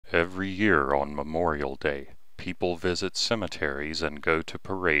Every year on Memorial Day, people visit cemeteries and go to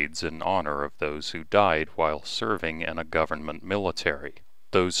parades in honor of those who died while serving in a government military.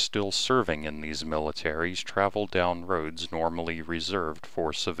 Those still serving in these militaries travel down roads normally reserved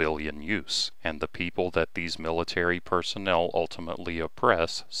for civilian use, and the people that these military personnel ultimately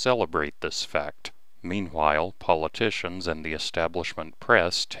oppress celebrate this fact. Meanwhile, politicians and the establishment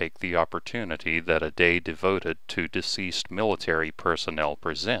press take the opportunity that a day devoted to deceased military personnel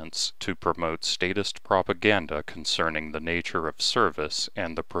presents to promote statist propaganda concerning the nature of service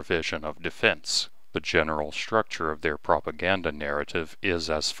and the provision of defense. The general structure of their propaganda narrative is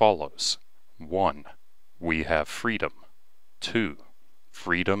as follows. 1. We have freedom. 2.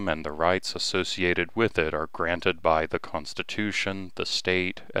 Freedom and the rights associated with it are granted by the Constitution, the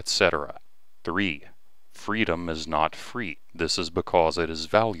state, etc. 3. Freedom is not free. This is because it is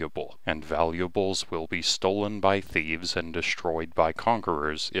valuable, and valuables will be stolen by thieves and destroyed by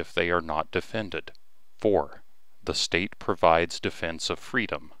conquerors if they are not defended. 4. The state provides defense of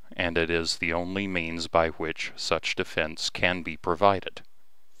freedom, and it is the only means by which such defense can be provided.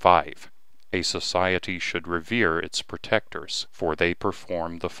 5. A society should revere its protectors, for they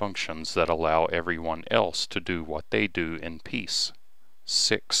perform the functions that allow everyone else to do what they do in peace.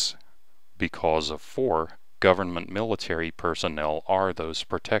 6. Because of 4, government military personnel are those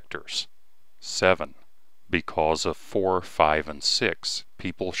protectors. 7. Because of 4, 5, and 6,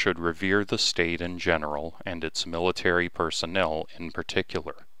 people should revere the state in general and its military personnel in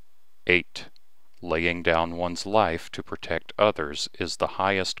particular. 8. Laying down one's life to protect others is the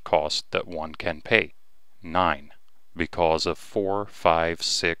highest cost that one can pay. 9. Because of 4, 5,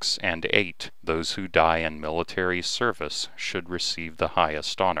 6, and 8, those who die in military service should receive the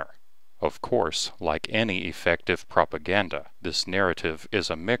highest honor. Of course, like any effective propaganda, this narrative is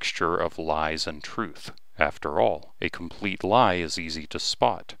a mixture of lies and truth. After all, a complete lie is easy to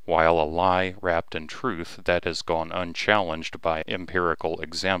spot, while a lie wrapped in truth that has gone unchallenged by empirical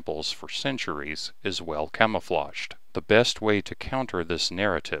examples for centuries is well camouflaged. The best way to counter this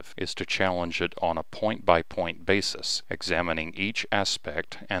narrative is to challenge it on a point-by-point basis, examining each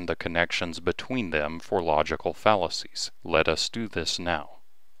aspect and the connections between them for logical fallacies. Let us do this now.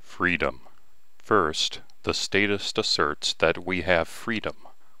 Freedom. First, the statist asserts that we have freedom.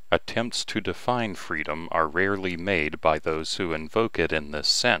 Attempts to define freedom are rarely made by those who invoke it in this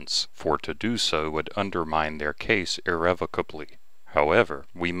sense, for to do so would undermine their case irrevocably. However,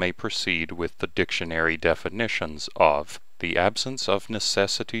 we may proceed with the dictionary definitions of the absence of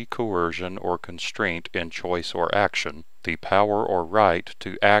necessity, coercion, or constraint in choice or action, the power or right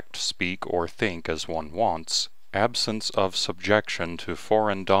to act, speak, or think as one wants, absence of subjection to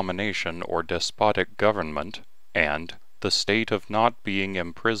foreign domination or despotic government, and the state of not being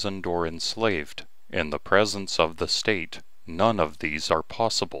imprisoned or enslaved. In the presence of the state, none of these are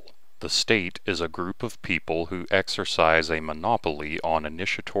possible. The state is a group of people who exercise a monopoly on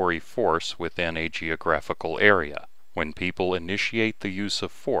initiatory force within a geographical area. When people initiate the use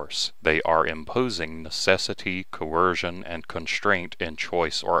of force, they are imposing necessity, coercion, and constraint in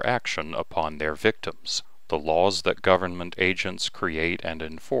choice or action upon their victims. The laws that government agents create and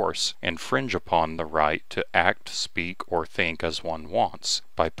enforce infringe upon the right to act, speak, or think as one wants,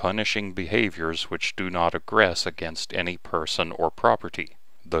 by punishing behaviors which do not aggress against any person or property.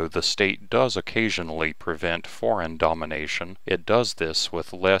 Though the state does occasionally prevent foreign domination, it does this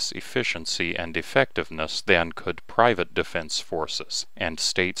with less efficiency and effectiveness than could private defense forces, and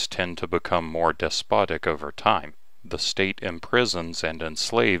states tend to become more despotic over time. The state imprisons and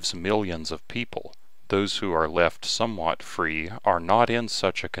enslaves millions of people. Those who are left somewhat free are not in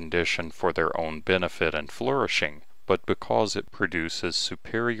such a condition for their own benefit and flourishing, but because it produces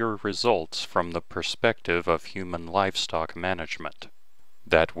superior results from the perspective of human livestock management.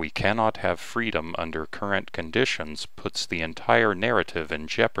 That we cannot have freedom under current conditions puts the entire narrative in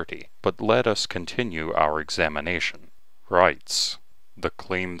jeopardy, but let us continue our examination. Rights. The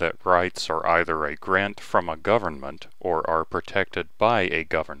claim that rights are either a grant from a government or are protected by a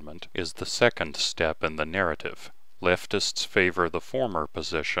government is the second step in the narrative. Leftists favor the former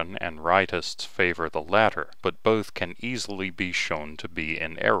position and rightists favor the latter, but both can easily be shown to be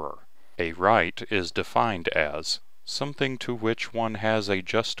in error. A right is defined as something to which one has a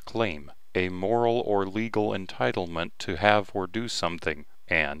just claim, a moral or legal entitlement to have or do something,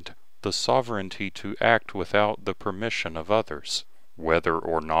 and the sovereignty to act without the permission of others. Whether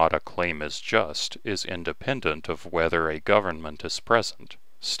or not a claim is just is independent of whether a government is present.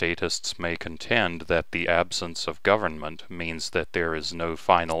 Statists may contend that the absence of government means that there is no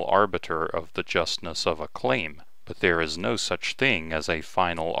final arbiter of the justness of a claim, but there is no such thing as a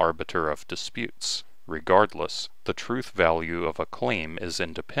final arbiter of disputes. Regardless, the truth value of a claim is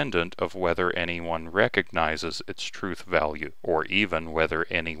independent of whether anyone recognizes its truth value, or even whether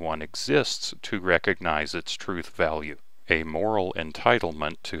anyone exists to recognize its truth value. A moral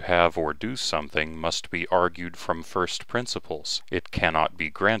entitlement to have or do something must be argued from first principles. It cannot be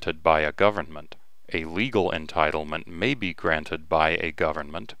granted by a government. A legal entitlement may be granted by a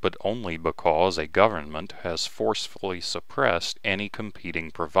government, but only because a government has forcefully suppressed any competing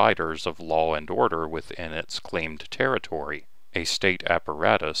providers of law and order within its claimed territory. A state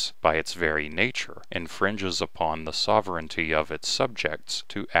apparatus, by its very nature, infringes upon the sovereignty of its subjects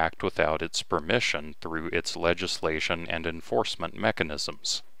to act without its permission through its legislation and enforcement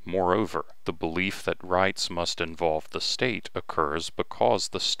mechanisms. Moreover, the belief that rights must involve the state occurs because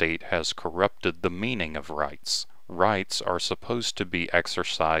the state has corrupted the meaning of rights. Rights are supposed to be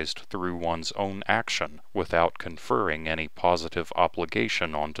exercised through one's own action without conferring any positive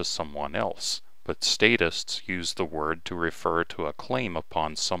obligation onto someone else. But statists use the word to refer to a claim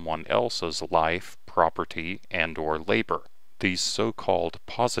upon someone else's life, property, and/or labor. These so-called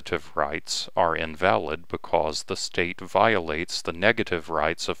positive rights are invalid because the state violates the negative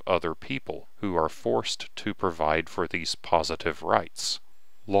rights of other people who are forced to provide for these positive rights.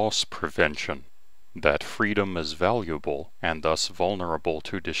 Loss prevention. That freedom is valuable and thus vulnerable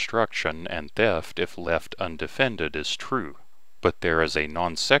to destruction and theft if left undefended is true. But there is a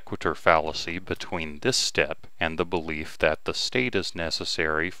non sequitur fallacy between this step and the belief that the state is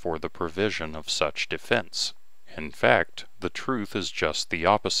necessary for the provision of such defense. In fact, the truth is just the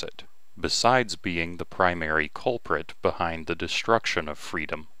opposite. Besides being the primary culprit behind the destruction of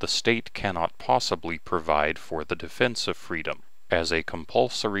freedom, the state cannot possibly provide for the defense of freedom. As a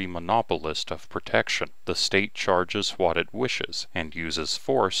compulsory monopolist of protection, the state charges what it wishes and uses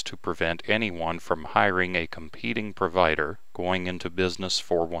force to prevent anyone from hiring a competing provider, going into business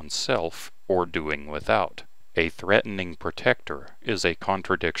for oneself, or doing without. A threatening protector is a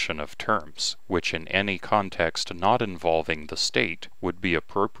contradiction of terms, which in any context not involving the state would be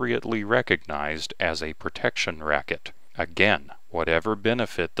appropriately recognized as a protection racket. Again, whatever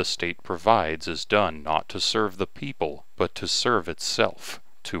benefit the state provides is done not to serve the people, but to serve itself.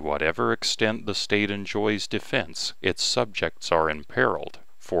 To whatever extent the state enjoys defense, its subjects are imperiled,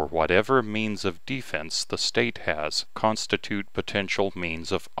 for whatever means of defense the state has constitute potential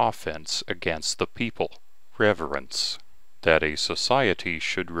means of offense against the people. Reverence. That a society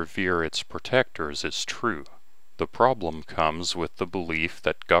should revere its protectors is true. The problem comes with the belief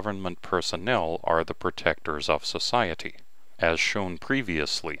that government personnel are the protectors of society. As shown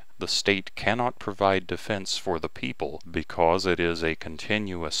previously, the state cannot provide defense for the people because it is a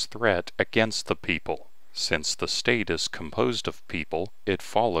continuous threat against the people. Since the state is composed of people, it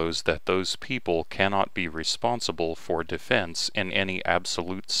follows that those people cannot be responsible for defense in any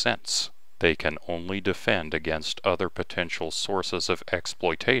absolute sense. They can only defend against other potential sources of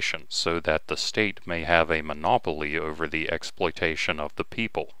exploitation so that the state may have a monopoly over the exploitation of the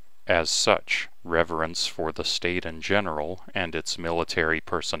people. As such, reverence for the state in general, and its military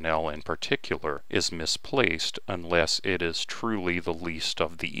personnel in particular, is misplaced unless it is truly the least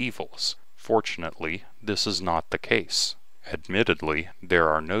of the evils. Fortunately, this is not the case. Admittedly, there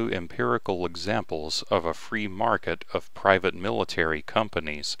are no empirical examples of a free market of private military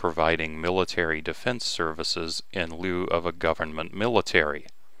companies providing military defense services in lieu of a government military.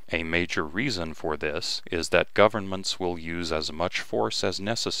 A major reason for this is that governments will use as much force as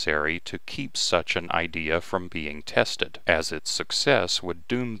necessary to keep such an idea from being tested, as its success would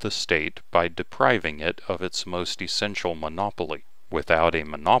doom the state by depriving it of its most essential monopoly. Without a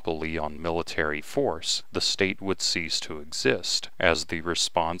monopoly on military force, the state would cease to exist, as the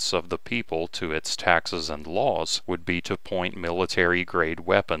response of the people to its taxes and laws would be to point military-grade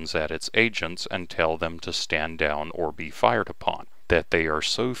weapons at its agents and tell them to stand down or be fired upon. That they are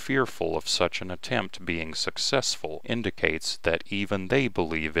so fearful of such an attempt being successful indicates that even they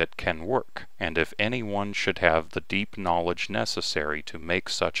believe it can work, and if anyone should have the deep knowledge necessary to make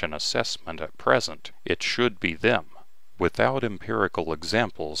such an assessment at present, it should be them. Without empirical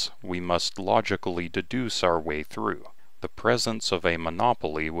examples, we must logically deduce our way through. The presence of a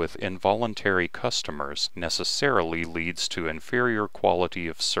monopoly with involuntary customers necessarily leads to inferior quality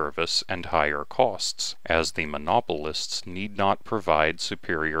of service and higher costs, as the monopolists need not provide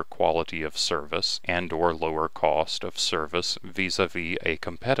superior quality of service and/or lower cost of service vis-à-vis a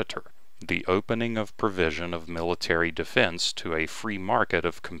competitor. The opening of provision of military defense to a free market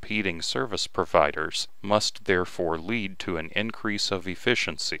of competing service providers must therefore lead to an increase of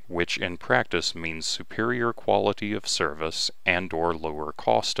efficiency, which in practice means superior quality of service and/or lower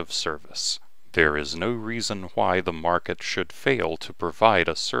cost of service. There is no reason why the market should fail to provide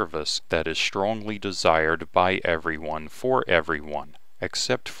a service that is strongly desired by everyone for everyone,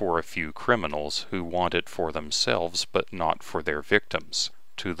 except for a few criminals who want it for themselves but not for their victims,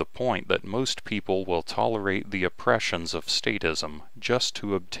 to the point that most people will tolerate the oppressions of statism just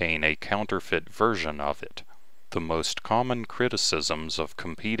to obtain a counterfeit version of it. The most common criticisms of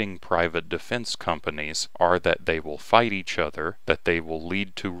competing private defense companies are that they will fight each other, that they will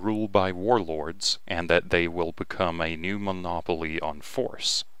lead to rule by warlords, and that they will become a new monopoly on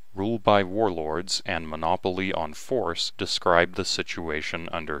force. Rule by warlords and monopoly on force describe the situation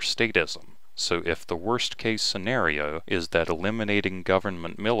under statism. So if the worst case scenario is that eliminating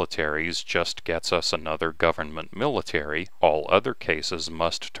government militaries just gets us another government military, all other cases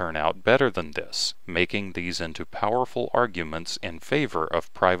must turn out better than this, making these into powerful arguments in favor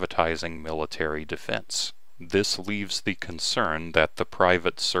of privatizing military defense. This leaves the concern that the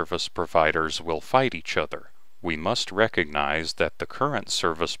private service providers will fight each other. We must recognize that the current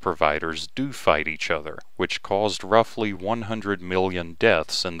service providers do fight each other, which caused roughly 100 million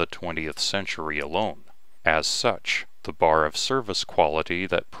deaths in the 20th century alone. As such, the bar of service quality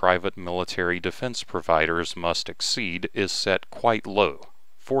that private military defense providers must exceed is set quite low.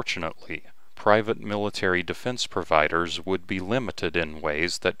 Fortunately, private military defense providers would be limited in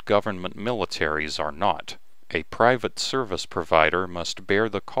ways that government militaries are not. A private service provider must bear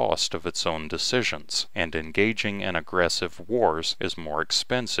the cost of its own decisions, and engaging in aggressive wars is more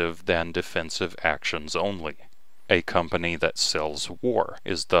expensive than defensive actions only. A company that sells war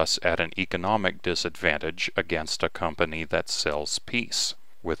is thus at an economic disadvantage against a company that sells peace.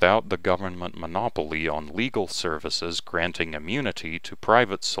 Without the government monopoly on legal services granting immunity to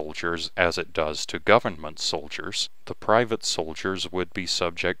private soldiers as it does to government soldiers, the private soldiers would be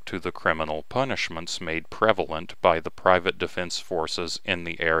subject to the criminal punishments made prevalent by the private defense forces in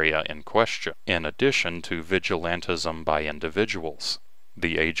the area in question, in addition to vigilantism by individuals.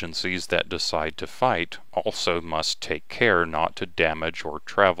 The agencies that decide to fight also must take care not to damage or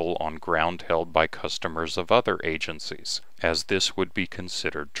travel on ground held by customers of other agencies, as this would be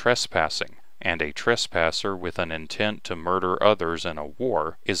considered trespassing, and a trespasser with an intent to murder others in a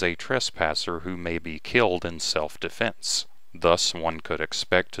war is a trespasser who may be killed in self-defense. Thus one could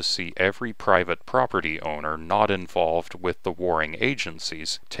expect to see every private property owner not involved with the warring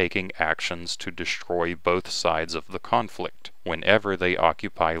agencies taking actions to destroy both sides of the conflict whenever they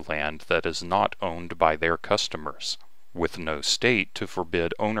occupy land that is not owned by their customers. With no state to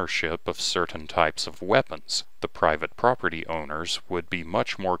forbid ownership of certain types of weapons, the private property owners would be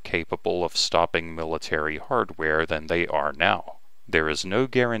much more capable of stopping military hardware than they are now. There is no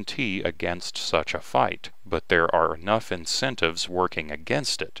guarantee against such a fight, but there are enough incentives working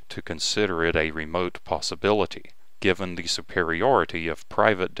against it to consider it a remote possibility. Given the superiority of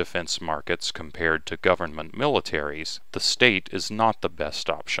private defense markets compared to government militaries, the state is not the best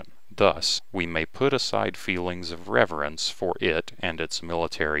option. Thus, we may put aside feelings of reverence for it and its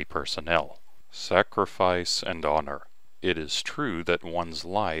military personnel. Sacrifice and honor. It is true that one's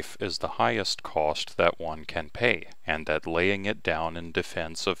life is the highest cost that one can pay, and that laying it down in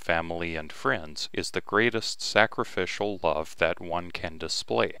defense of family and friends is the greatest sacrificial love that one can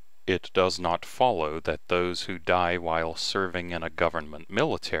display. It does not follow that those who die while serving in a government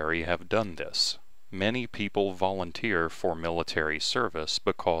military have done this. Many people volunteer for military service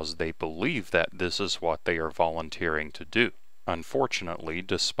because they believe that this is what they are volunteering to do. Unfortunately,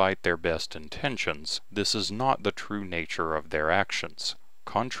 despite their best intentions, this is not the true nature of their actions.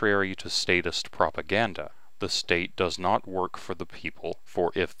 Contrary to statist propaganda, the state does not work for the people,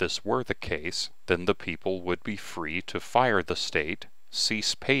 for if this were the case, then the people would be free to fire the state,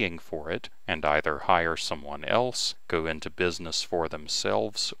 cease paying for it, and either hire someone else, go into business for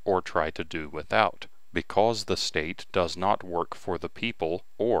themselves, or try to do without. Because the state does not work for the people,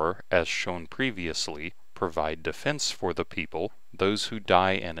 or, as shown previously, provide defense for the people, those who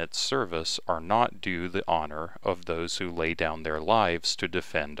die in its service are not due the honor of those who lay down their lives to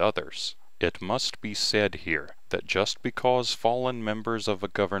defend others. It must be said here that just because fallen members of a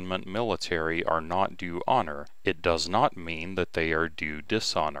government military are not due honor, it does not mean that they are due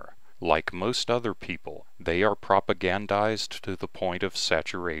dishonor. Like most other people, they are propagandized to the point of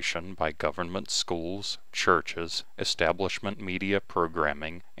saturation by government schools, churches, establishment media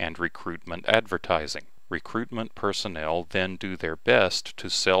programming, and recruitment advertising. Recruitment personnel then do their best to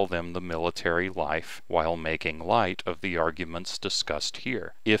sell them the military life while making light of the arguments discussed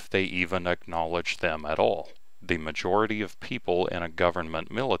here, if they even acknowledge them at all. The majority of people in a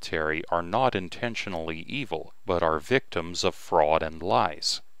government military are not intentionally evil, but are victims of fraud and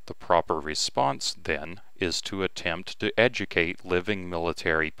lies. The proper response, then, is to attempt to educate living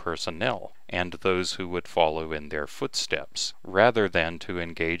military personnel and those who would follow in their footsteps, rather than to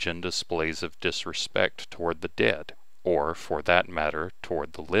engage in displays of disrespect toward the dead, or, for that matter,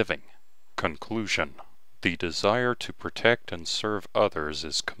 toward the living. Conclusion. The desire to protect and serve others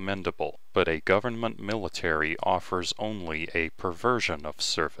is commendable, but a government military offers only a perversion of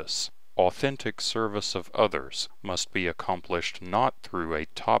service. Authentic service of others must be accomplished not through a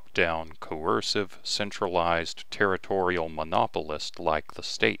top-down, coercive, centralized, territorial monopolist like the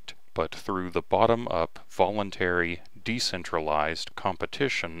state, but through the bottom-up, voluntary, decentralized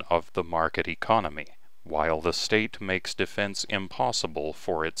competition of the market economy. While the state makes defense impossible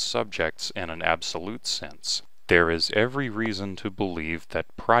for its subjects in an absolute sense, there is every reason to believe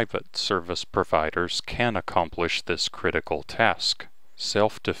that private service providers can accomplish this critical task.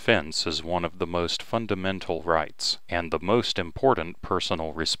 Self-defense is one of the most fundamental rights, and the most important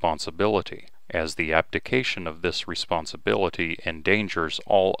personal responsibility, as the abdication of this responsibility endangers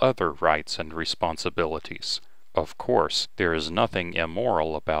all other rights and responsibilities. Of course, there is nothing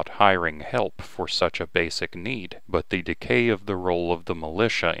immoral about hiring help for such a basic need, but the decay of the role of the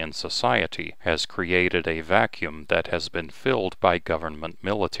militia in society has created a vacuum that has been filled by government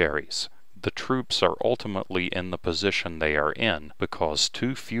militaries. The troops are ultimately in the position they are in because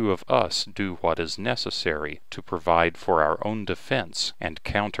too few of us do what is necessary to provide for our own defense and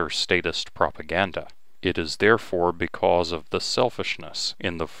counter statist propaganda. It is therefore because of the selfishness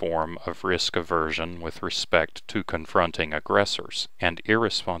in the form of risk aversion with respect to confronting aggressors, and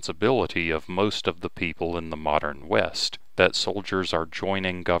irresponsibility of most of the people in the modern West, that soldiers are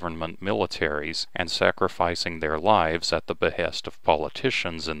joining government militaries and sacrificing their lives at the behest of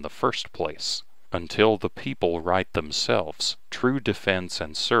politicians in the first place. Until the people right themselves, true defense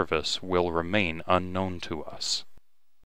and service will remain unknown to us.